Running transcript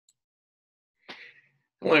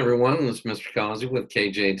Hello, everyone. This is Mr. Causey with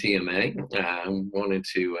KJTMA. I wanted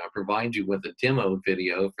to provide you with a demo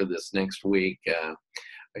video for this next week.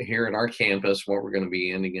 Here at our campus, what we're going to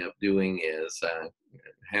be ending up doing is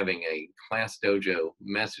having a class dojo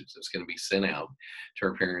message that's going to be sent out to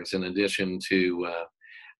our parents in addition to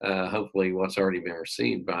hopefully what's already been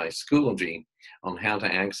received by Schoology on how to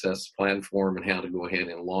access the platform and how to go ahead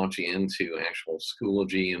and launch into actual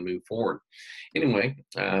Schoology and move forward. Anyway,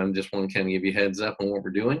 just want to kind of give you a heads up on what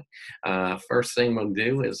we're doing. First thing we'll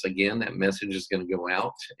do is, again, that message is going to go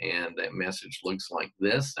out, and that message looks like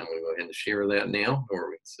this. I'm going to go ahead and share that now where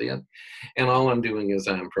we can see it. And all I'm doing is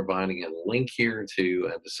I'm providing a link here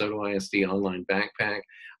to DeSoto ISD online backpack.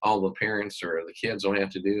 All the parents or the kids will have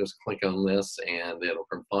to do is click on this, and it'll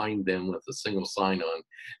provide them with a single sign-on,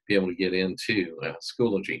 be able to get into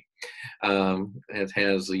Schoology. It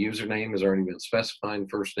has the username has already been specified,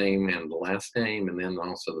 first name and the last name, and then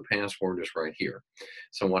also the password is right here.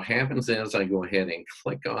 So what happens is I go ahead and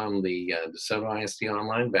click on the DeSoto ISD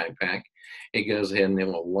online backpack. It goes ahead and it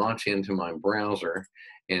will launch into my browser,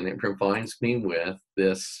 and it provides me with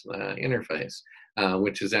this interface.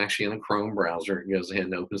 Which is actually in a Chrome browser. It goes ahead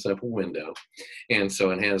and opens up a window. And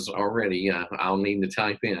so it has already, I'll need to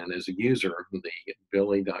type in as a user, the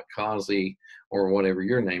billy.causey or whatever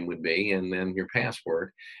your name would be, and then your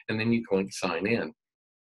password, and then you click sign in.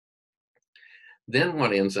 Then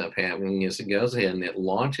what ends up happening is it goes ahead and it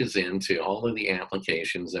launches into all of the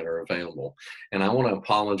applications that are available. And I want to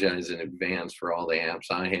apologize in advance for all the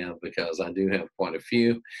apps I have because I do have quite a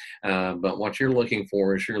few. But what you're looking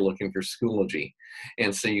for is you're looking for Schoology.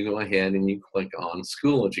 And so you go ahead and you click on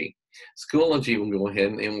Schoology. Schoology will go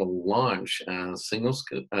ahead and it will launch the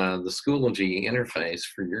Schoology interface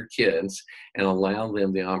for your kids and allow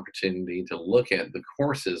them the opportunity to look at the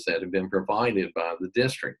courses that have been provided by the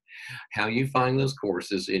district. How you find those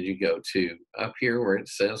courses is you go to up here where it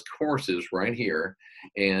says courses right here,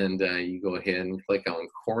 and you go ahead and click on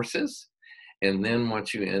courses. And then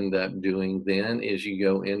what you end up doing then is you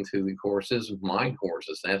go into the courses, my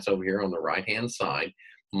courses, that's over here on the right-hand side,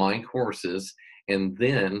 my courses, and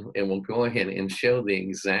then it will go ahead and show the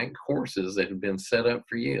exact courses that have been set up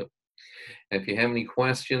for you. If you have any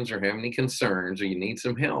questions or have any concerns or you need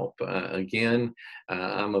some help, again,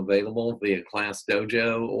 I'm available via Class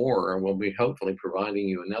Dojo, or we'll be hopefully providing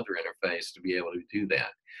you another interface to be able to do that.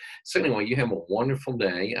 So anyway, you have a wonderful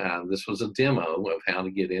day. This was a demo of how to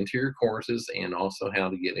get into your courses and also how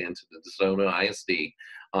to get into the DeSoto ISD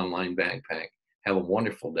online backpack. Have a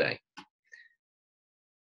wonderful day.